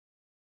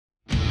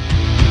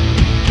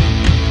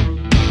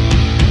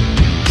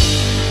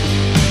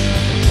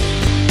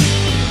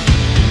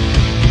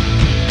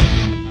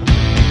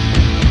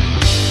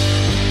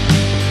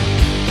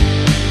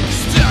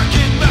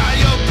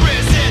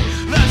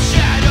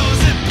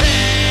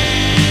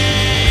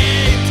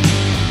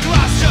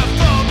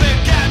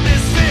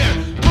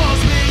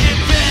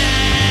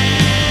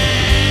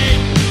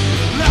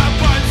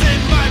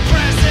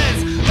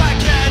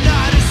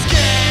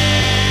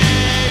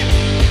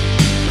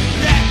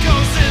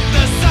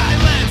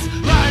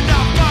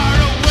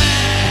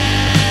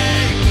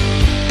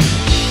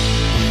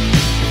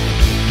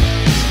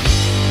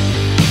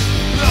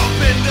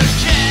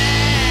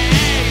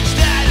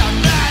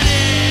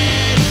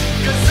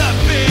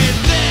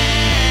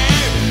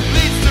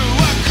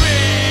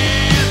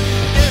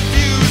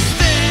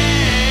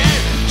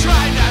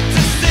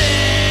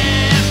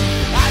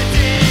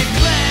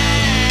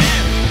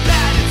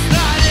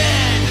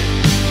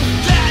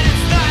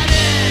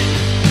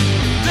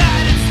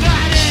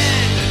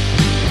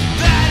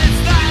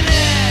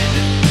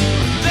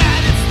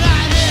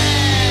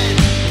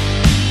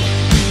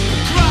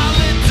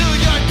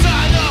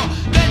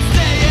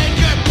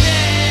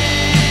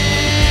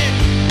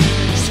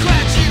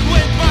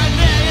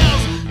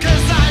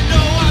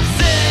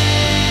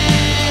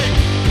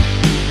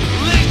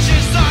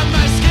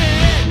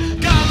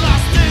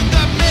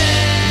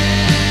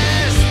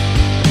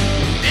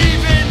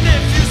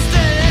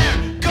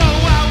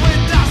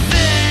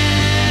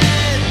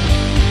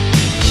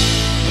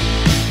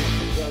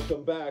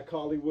Welcome back,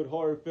 Hollywood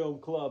Horror Film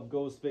Club,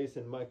 Ghostface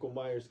and Michael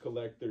Myers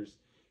collectors.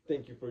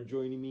 Thank you for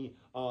joining me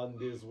on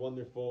this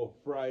wonderful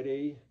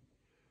Friday.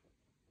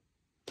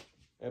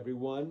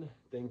 Everyone,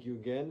 thank you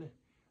again.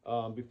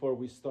 Before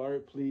we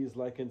start, please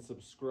like and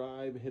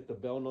subscribe, hit the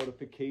bell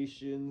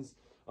notifications,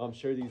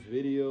 share these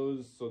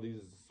videos so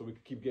we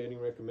can keep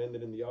getting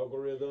recommended in the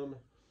algorithm.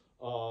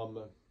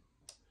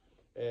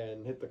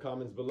 And hit the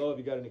comments below if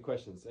you got any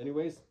questions.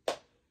 Anyways,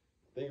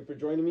 thank you for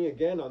joining me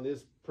again on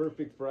this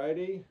perfect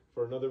Friday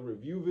for another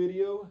review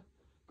video,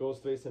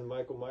 Ghostface and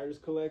Michael Myers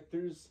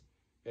collectors.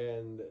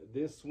 And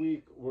this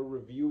week we're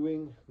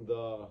reviewing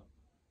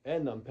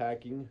and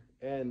unpacking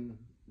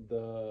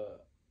the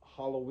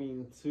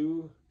Halloween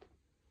 2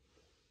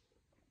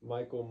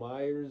 Michael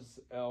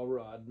Myers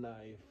Elrod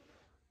knife.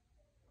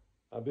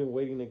 I've been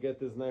waiting to get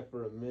this knife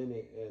for a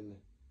minute, and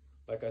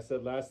like I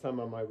said last time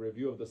on my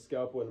review of the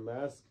Scalpel and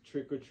Mask,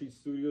 Trick or Treat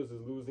Studios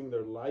is losing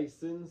their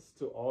license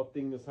to all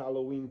things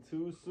Halloween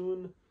 2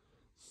 soon.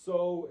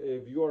 So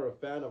if you are a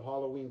fan of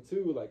Halloween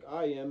 2 like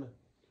I am,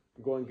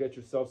 go and get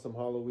yourself some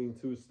Halloween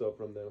 2 stuff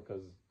from them,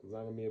 because it's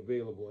not going to be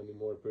available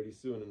anymore pretty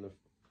soon, in a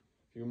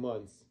few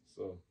months.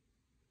 So,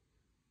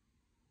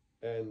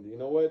 and you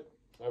know what?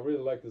 I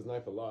really like this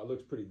knife a lot. It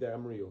looks pretty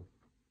damn real.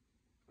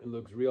 It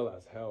looks real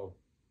as hell.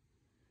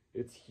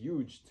 It's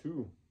huge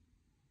too.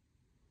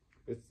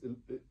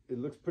 It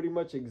looks pretty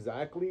much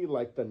exactly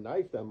like the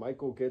knife that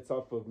Michael gets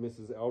off of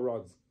Mrs.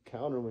 Elrod's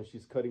counter when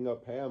she's cutting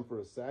up ham for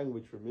a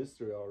sandwich for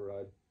Mr.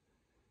 Elrod.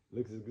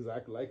 Looks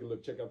exactly like it.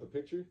 Look, check out the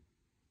picture.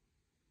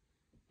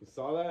 You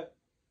saw that?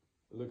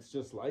 It looks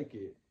just like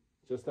it.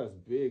 Just as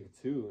big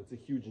too. It's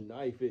a huge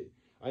knife.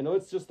 I know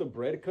it's just a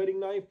bread cutting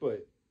knife,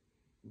 but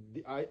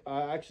I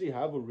actually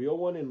have a real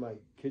one in my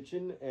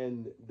kitchen,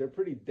 and they're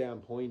pretty damn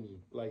pointy.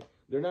 Like,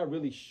 they're not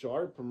really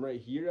sharp from right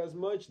here as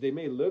much. They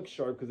may look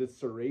sharp because it's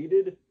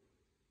serrated,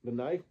 the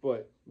knife,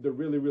 but they're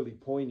really, really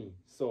pointy.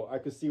 So I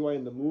could see why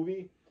in the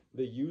movie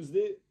they used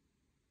it.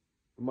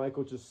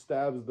 Michael just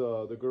stabs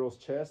the girl's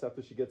chest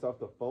after she gets off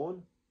the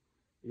phone.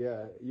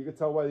 Yeah, you could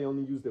tell why they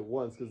only used it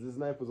once, because this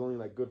knife was only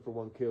like good for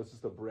one kill. It's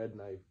just a bread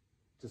knife,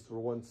 just for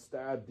one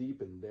stab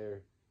deep in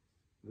there.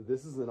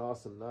 This is an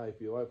awesome knife,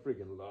 yo. I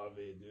freaking love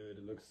it, dude.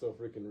 It looks so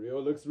freaking real.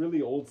 It looks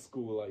really old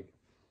school, like,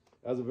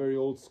 has a very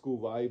old school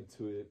vibe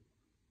to it.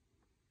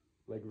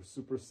 Like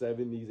super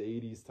 70s,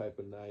 80s type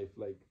of knife.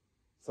 Like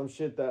some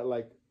shit that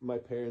like my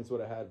parents would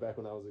have had back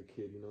when I was a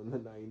kid, you know, in the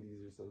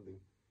 90s or something.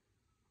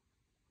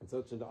 It's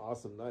such an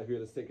awesome knife. Here,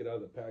 let's take it out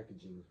of the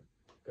packaging.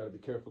 Gotta be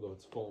careful though,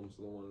 it's foam,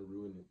 so don't want to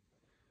ruin it.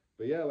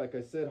 But yeah, like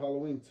I said,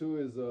 Halloween 2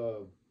 is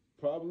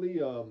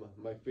probably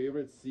my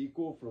favorite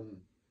sequel from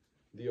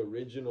the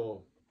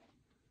original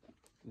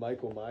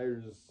Michael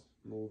Myers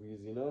movies,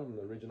 you know, from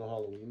the original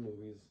Halloween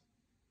movies.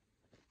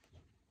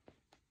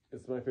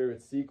 It's my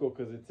favorite sequel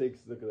because it takes,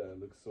 look at that, it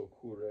looks so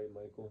cool, right,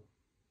 Michael?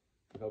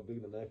 Look how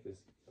big the knife is.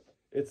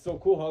 It's so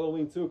cool,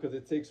 Halloween 2, because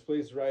it takes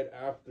place right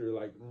after,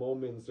 like,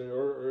 moments,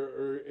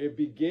 or it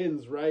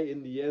begins right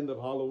in the end of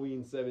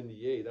Halloween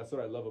 78. That's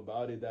what I love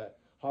about it, that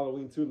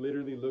Halloween 2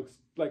 literally looks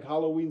like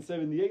Halloween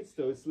 78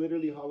 still. It's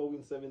literally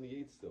Halloween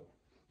 78 still.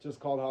 Just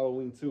called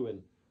Halloween 2,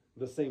 and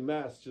the same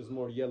mask, just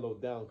more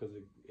yellowed down because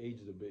it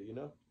aged a bit, you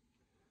know?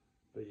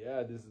 But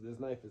yeah, this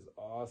knife is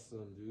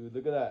awesome, dude.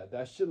 Look at that.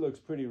 That shit looks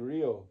pretty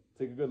real.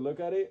 Take a good look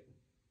at it.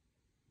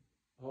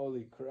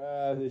 Holy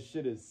crap, this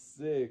shit is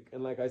sick.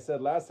 And like I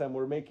said last time,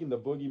 we're making the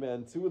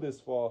Boogeyman 2 this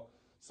fall.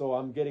 So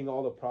I'm getting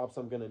all the props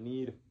I'm going to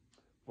need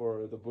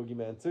for the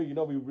Boogeyman 2. You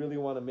know, we really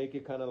want to make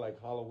it kind of like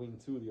Halloween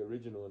 2, the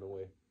original in a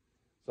way.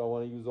 So I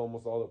want to use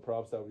almost all the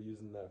props that we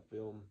used in that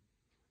film.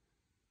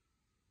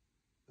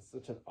 It's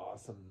such an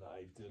awesome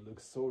knife, dude. It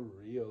looks so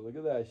real. Look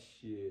at that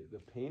shit. The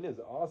paint is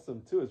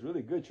awesome too. It's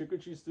really good. Trick or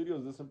Treat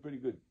Studios did some pretty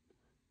good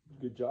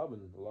job in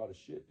a lot of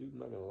shit, dude. I'm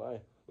not gonna lie.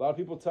 A lot of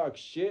people talk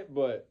shit,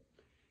 but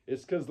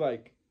it's because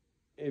like,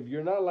 if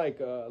you're not like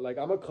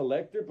I'm a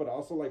collector, but I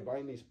also like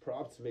buying these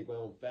props to make my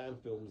own fan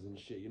films and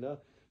shit, you know.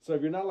 So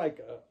if you're not like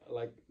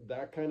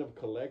that kind of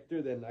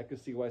collector, then I could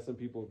see why some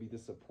people would be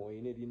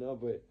disappointed, you know.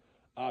 But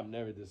I'm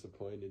never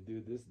disappointed,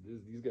 dude.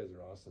 These guys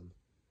are awesome.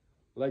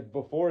 Like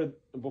before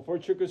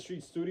Trick or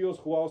Treat Studios,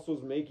 who also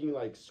was making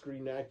like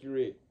screen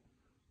accurate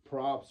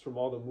props from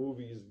all the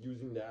movies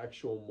using the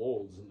actual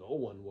molds? No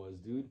one was,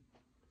 dude.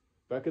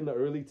 Back in the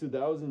early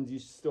 2000s, you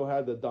still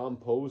had the Don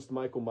Post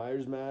Michael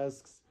Myers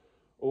masks,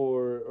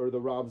 or the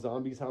Rob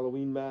Zombie's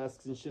Halloween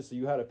masks and shit. So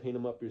you had to paint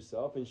them up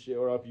yourself and shit.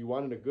 Or if you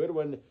wanted a good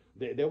one,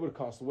 they would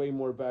cost way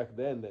more back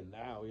then than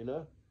now, you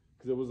know,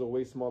 because it was a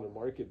way smaller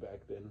market back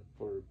then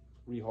for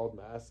rehauled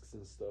masks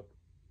and stuff,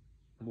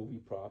 movie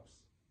props.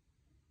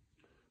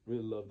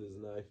 Really love this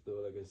knife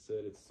though. Like I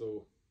said, it's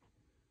so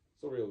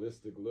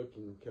realistic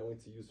looking. Can't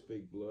wait to use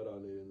fake blood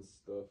on it and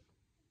stuff.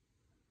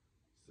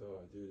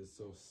 So dude, it's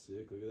so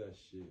sick. Look at that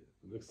shit.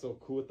 It looks so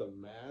cool with the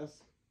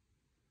mask.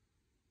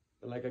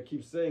 And like I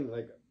keep saying,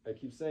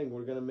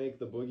 we're gonna make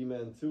the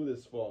Boogeyman 2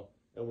 this fall.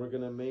 And we're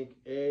gonna make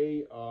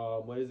a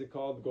what is it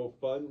called?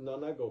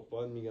 Not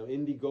GoFundMe,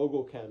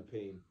 Indiegogo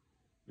campaign.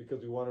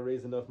 Because we want to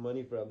raise enough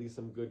money for at least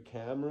some good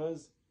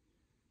cameras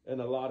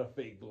and a lot of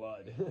fake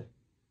blood.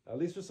 At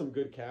least with some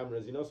good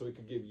cameras, you know, so we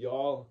could give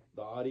y'all,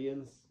 the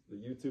audience, the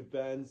YouTube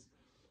fans,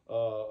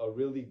 a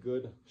really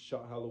good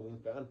shot Halloween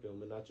fan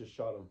film, and not just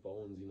shot on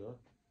phones, you know.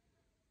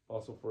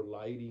 Also for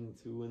lighting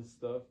too and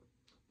stuff.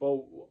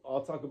 But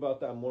I'll talk about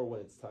that more when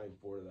it's time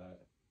for that.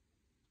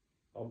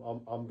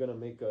 I'm gonna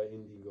make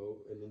an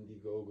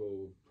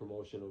Indiegogo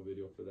promotional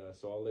video for that,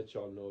 so I'll let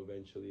y'all know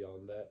eventually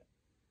on that.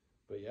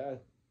 But yeah,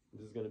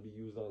 this is gonna be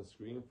used on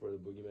screen for the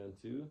Boogeyman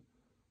 2.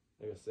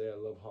 Like I say, I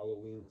love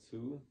Halloween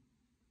 2.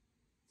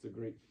 It's a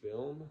great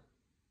film.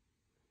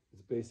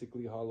 It's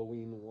basically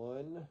Halloween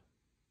 1,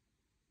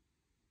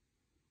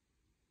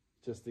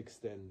 just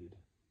extended.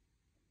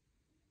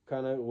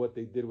 Kind of what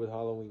they did with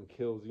Halloween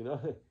Kills, you know?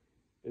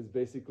 It's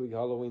basically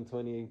Halloween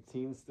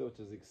 2018 still,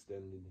 just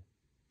extended.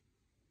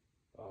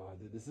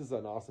 Dude, this is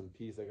an awesome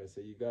piece. Like I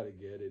said, you gotta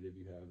get it if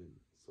you haven't.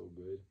 So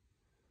good.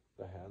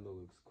 The handle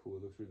looks cool.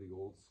 It looks really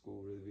old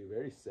school, really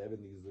very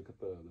 70s. Look at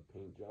the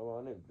paint job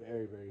on it.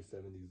 Very, very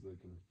 70s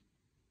looking.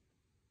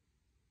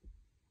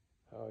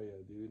 Oh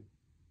yeah, dude.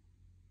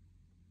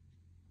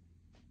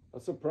 I'm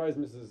surprised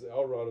Mrs.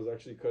 Elrod was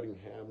actually cutting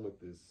ham with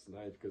this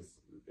knife,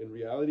 because in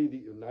reality,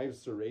 the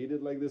knives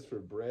serrated like this for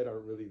bread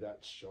aren't really that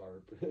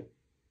sharp.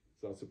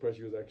 So I'm surprised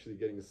she was actually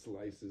getting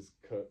slices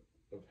cut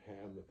of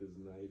ham with his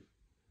knife.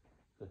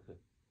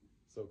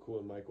 So cool,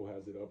 and Michael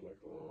has it up like,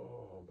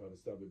 oh, I'm about to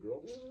stab the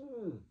girl.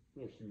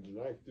 A huge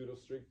knife, dude. It'll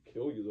straight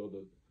kill you,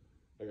 though.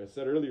 Like I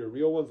said earlier,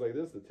 real ones like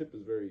this, the tip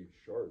is very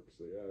sharp.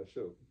 So yeah, it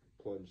should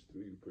plunge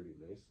through you pretty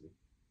nicely.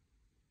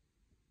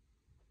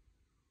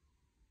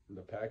 And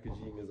the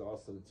packaging is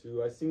awesome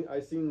too. I seen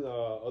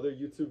other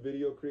YouTube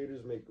video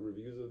creators make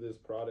reviews of this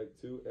product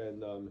too,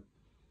 and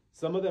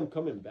some of them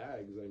come in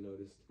bags. I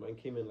noticed mine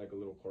came in like a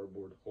little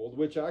cardboard holder,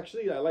 which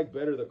actually I like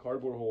better, the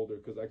cardboard holder,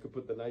 because I could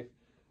put the knife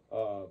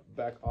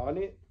back on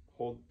it,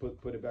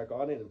 put it back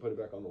on it, and put it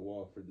back on the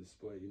wall for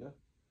display, you know.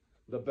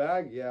 The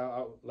bag,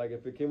 yeah, like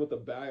if it came with the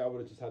bag, I would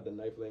have just had the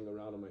knife laying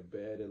around on my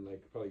bed and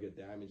like probably get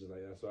damages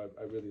like that. So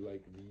I really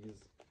like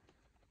these,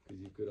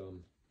 because you could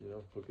you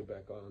know, hook it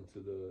back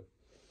onto the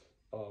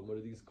what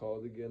are these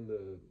called again,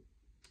 the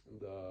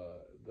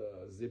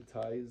zip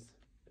ties,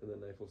 and the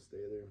knife will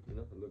stay there, you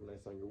know, and look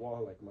nice on your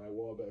wall, like my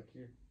wall back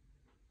here.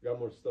 Got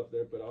more stuff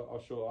there, but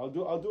I'll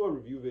do a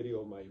review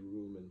video of my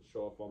room and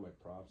show off all my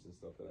props and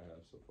stuff that I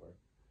have so far.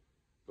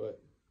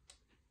 But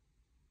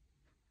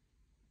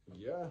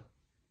yeah,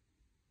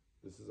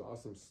 this is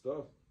awesome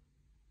stuff.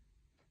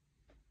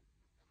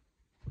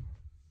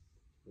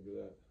 Look at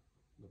that,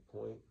 the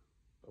point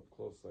up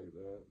close like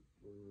that.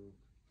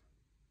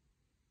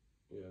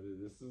 Yeah,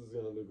 this is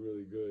gonna look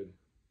really good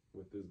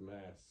with this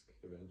mask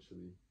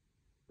eventually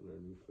in our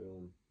new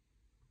film.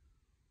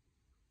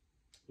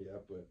 Yeah,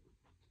 but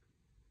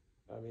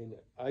I mean,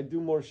 I do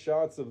more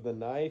shots of the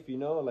knife, you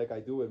know, like I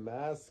do with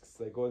masks,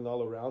 like going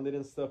all around it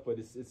and stuff, but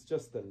it's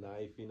just the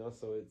knife, you know,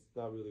 so it's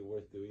not really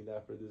worth doing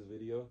that for this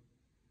video,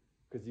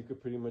 because you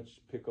could pretty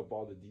much pick up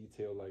all the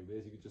detail like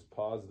this. You could just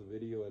pause the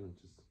video and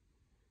just,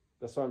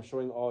 that's why I'm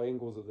showing all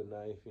angles of the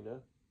knife, you know,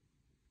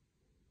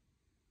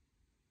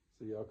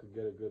 so y'all could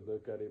get a good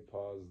look at it,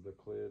 pause the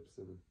clips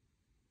and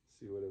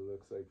see what it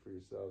looks like for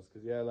yourselves.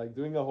 Because yeah, like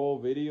doing a whole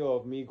video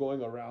of me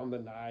going around the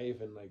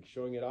knife and like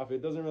showing it off,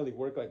 it doesn't really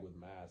work like with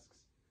masks.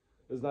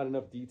 There's not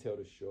enough detail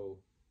to show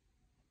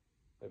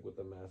like what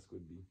the mask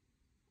would be.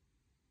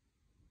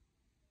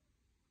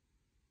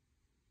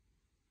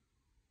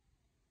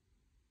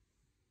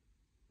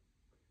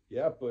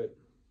 Yeah, but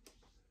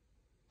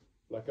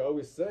like I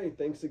always say,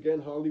 thanks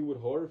again, Hollywood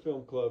Horror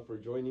Film Club, for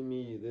joining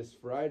me this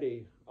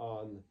Friday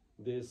on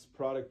this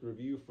product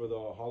review for the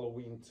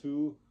Halloween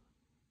 2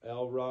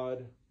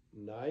 Elrod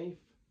knife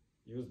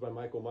used by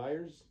Michael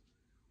Myers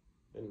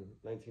in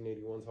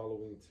 1981's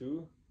Halloween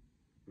 2,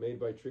 made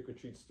by Trick or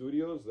Treat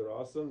Studios. They're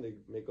awesome. They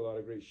make a lot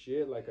of great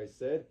shit. Like I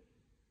said,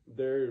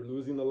 they're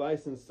losing the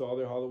license to all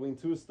their Halloween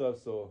 2 stuff,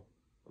 so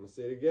I'm gonna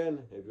say it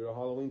again. If you're a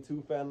Halloween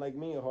 2 fan like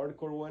me, a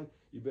hardcore one,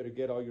 you better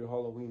get all your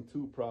Halloween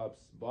 2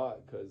 props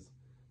bought, because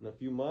in a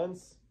few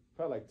months,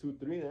 probably like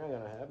 2-3, they're not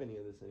gonna have any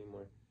of this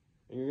anymore.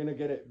 And you're gonna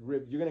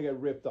get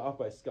ripped off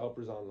by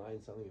scalpers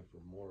online selling it for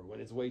more,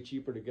 when it's way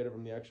cheaper to get it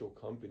from the actual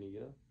company,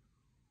 you know?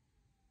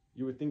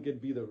 You would think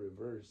it'd be the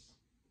reverse.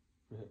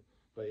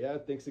 But yeah,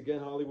 thanks again,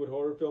 Hollywood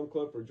Horror Film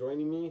Club, for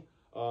joining me.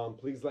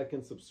 Please like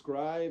and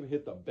subscribe,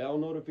 hit the bell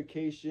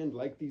notification,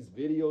 like these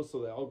videos so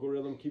the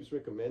algorithm keeps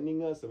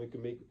recommending us and we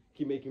can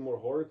keep making more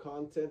horror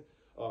content.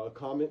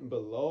 Comment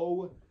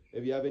below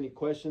if you have any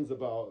questions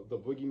about the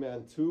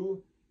Boogeyman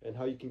 2 and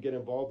how you can get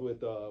involved with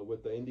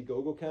the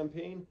Indiegogo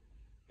campaign.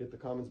 Hit the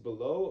comments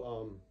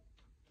below.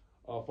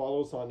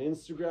 Follow us on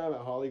Instagram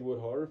at Hollywood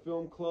Horror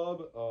Film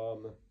Club.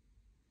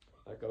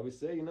 Like I always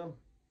say, you know,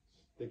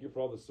 thank you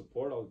for all the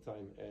support all the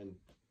time, and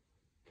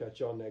catch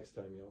y'all next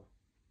time, y'all.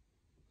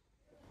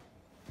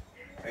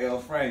 Hey, yo,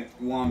 Frank,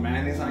 you want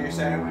mayonnaise on your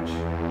sandwich?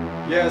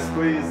 Yes,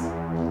 please.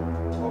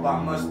 What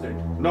about mustard?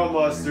 No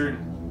mustard.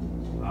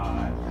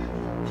 Alright.